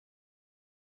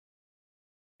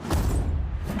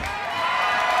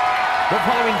The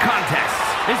following contest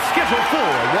is scheduled for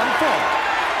one fall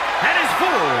and is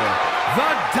for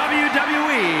the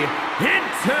WWE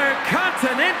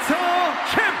Intercontinental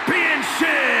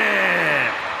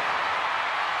Championship.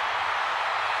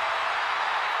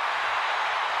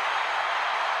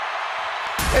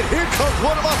 And here comes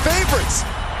one of my favorites.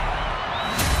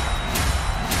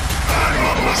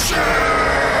 Animal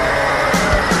Machine!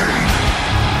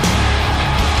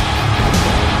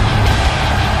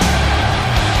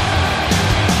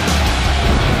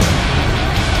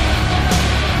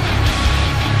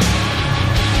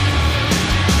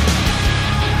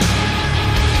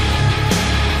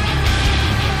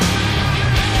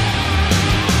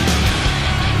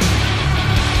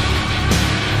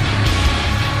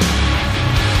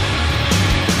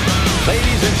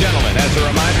 Ladies and gentlemen, as a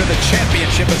reminder, the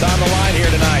championship is on the line here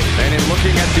tonight. And in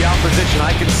looking at the opposition,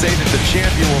 I can say that the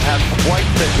champion will have quite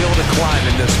the hill to climb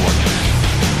in this one.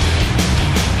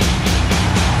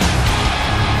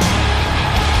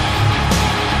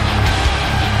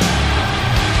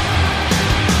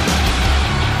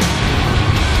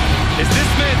 Is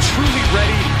this man truly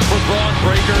ready for Bron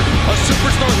Breakker, a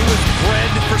superstar who is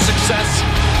bred for success?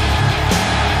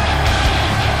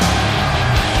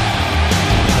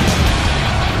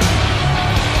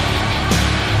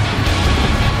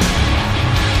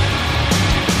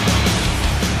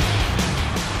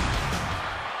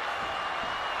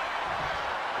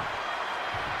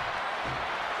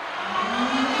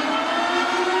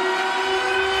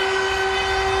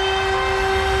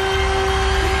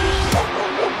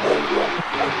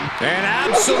 An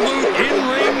absolute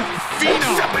in-ring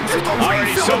phenom.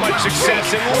 Already so much success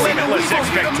and limitless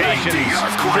expectations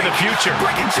for the future.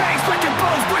 Breaking chains, breaking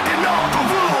bones, breaking all the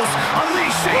rules.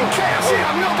 Unleashing chaos,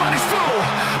 yeah, I'm nobody's fool.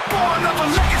 Born of a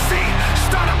legacy,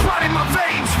 started blood in my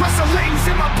veins. Wrestling's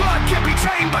in my blood, can't be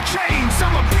tamed by chains.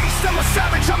 I'm a beast, I'm a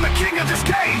savage, I'm the king of this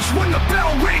cage. When the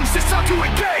bell rings, it's time to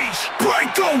engage.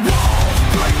 Break the walls,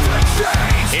 break the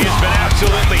chains. He's been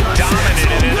absolutely dominant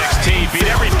in NXT.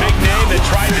 Beat every big name that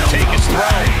tried to take his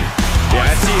throne. Yeah,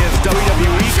 I see his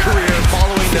WWE career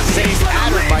following the same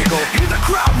pattern, Michael. Hear the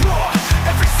crowd roar.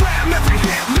 Every slam, every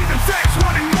hit, leaving fans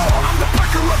wanting more. I'm the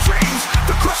breaker of dreams,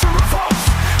 the crusher of hopes.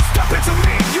 Step into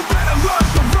me, you better learn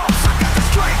the ropes. I got the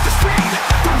strength, the speed,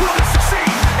 the will to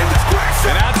succeed in this grand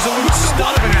An absolute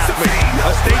stud of an athlete.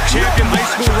 A state champion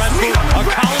high school wrestler, a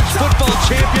college football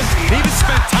champion, and even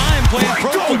spent time playing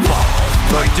pro football.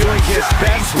 But doing his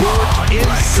best work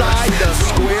inside the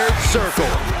squared circle.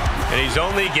 And he's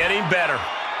only getting better.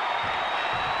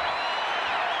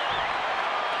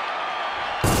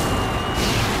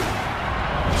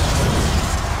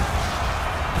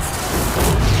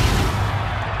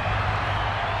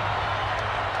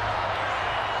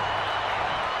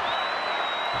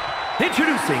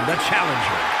 Introducing the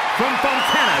challenger from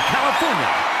Fontana,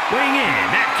 California, weighing in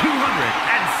at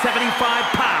 275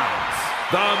 pounds,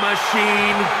 the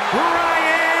Machine,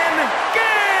 Ryan Gage!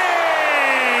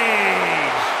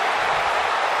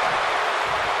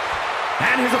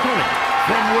 And his opponent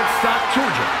from Woodstock,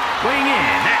 Georgia, weighing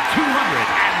in at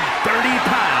 230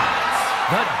 pounds,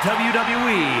 the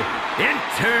WWE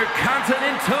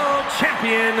Intercontinental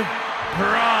Champion,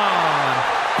 Bron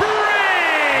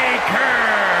Breakker!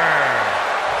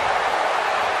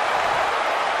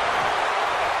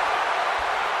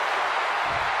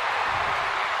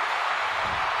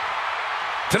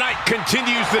 Tonight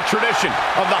continues the tradition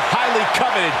of the highly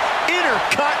coveted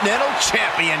Intercontinental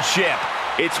Championship.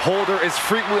 Its holder is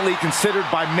frequently considered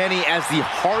by many as the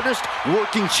hardest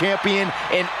working champion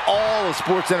in all of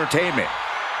sports entertainment.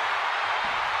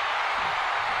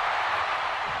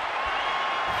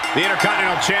 The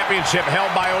Intercontinental Championship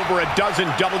held by over a dozen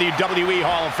WWE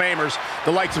Hall of Famers,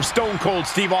 the likes of Stone Cold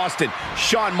Steve Austin,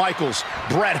 Shawn Michaels,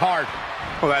 Bret Hart.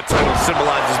 Well, that title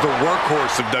symbolizes the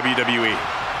workhorse of WWE.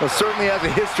 Well, certainly has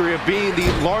a history of being the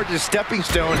largest stepping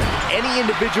stone any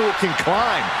individual can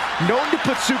climb. Known to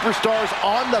put superstars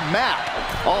on the map.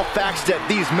 All facts that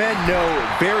these men know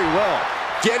very well.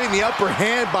 Getting the upper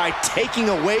hand by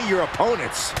taking away your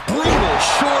opponents. Brutal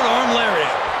short arm lariat.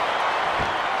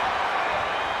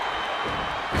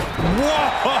 Whoa!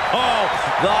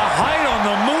 The height on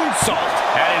the moonsault.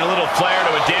 Adding a little flair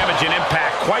to a damage and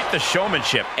impact. Quite the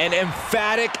showmanship. An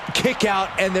emphatic kick out,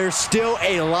 and there's still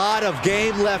a lot of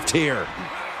game left here.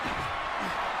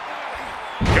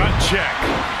 Gut check.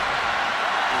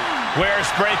 Where's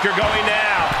Breakker going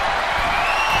now?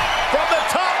 From the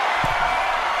top.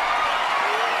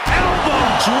 Elbow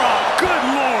drop. Good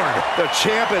Lord. The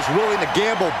champ is willing to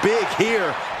gamble big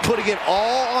here, putting it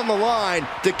all on the line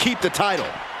to keep the title.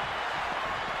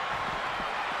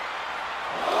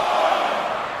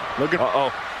 Look at.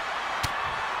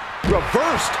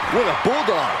 Reversed with a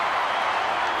bulldog.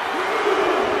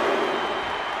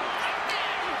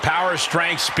 Power,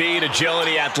 strength, speed,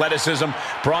 agility, athleticism.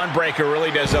 Bron Breakker really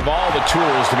does have all the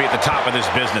tools to be at the top of this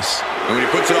business. And when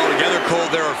he puts it all together, Cole,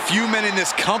 there are few men in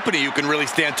this company who can really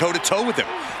stand toe-to-toe with him.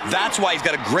 That's why he's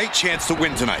got a great chance to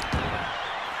win tonight.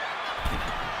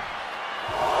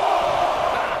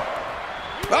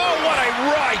 Oh, what a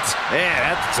right! Man,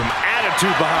 that's some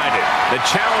attitude behind it. The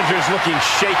challenger's looking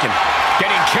shaken,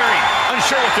 getting carried,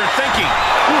 unsure what they're thinking.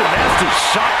 Ooh, nasty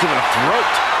shot to the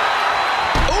throat.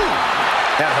 Ooh,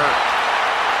 that hurt.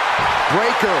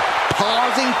 Breakker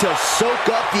pausing to soak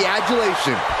up the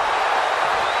adulation.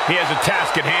 He has a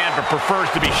task at hand, but prefers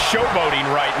to be showboating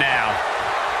right now.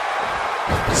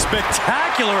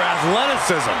 Spectacular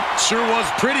athleticism. Sure was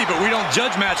pretty, but we don't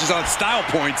judge matches on style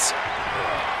points.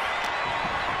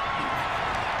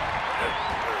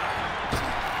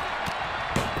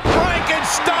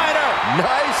 Frankensteiner!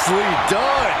 Nicely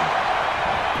done.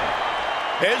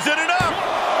 Is it enough?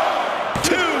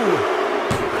 2!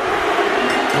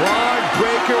 Bron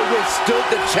Breakker withstood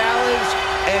the challenge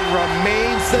and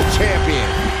remains the champion.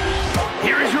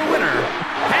 Here is your winner,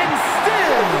 and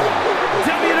still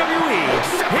WWE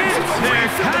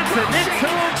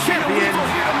Intercontinental Champion,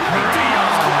 Bron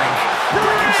Breakker.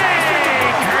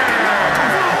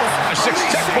 A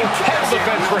successful title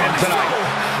defense for him tonight.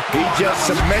 He just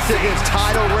cemented his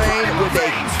title reign with a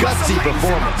gutsy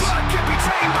performance.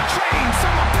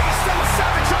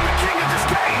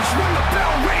 When the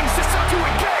bell rings, it's time to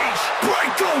engage.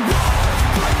 Break the wall,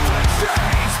 break the chain.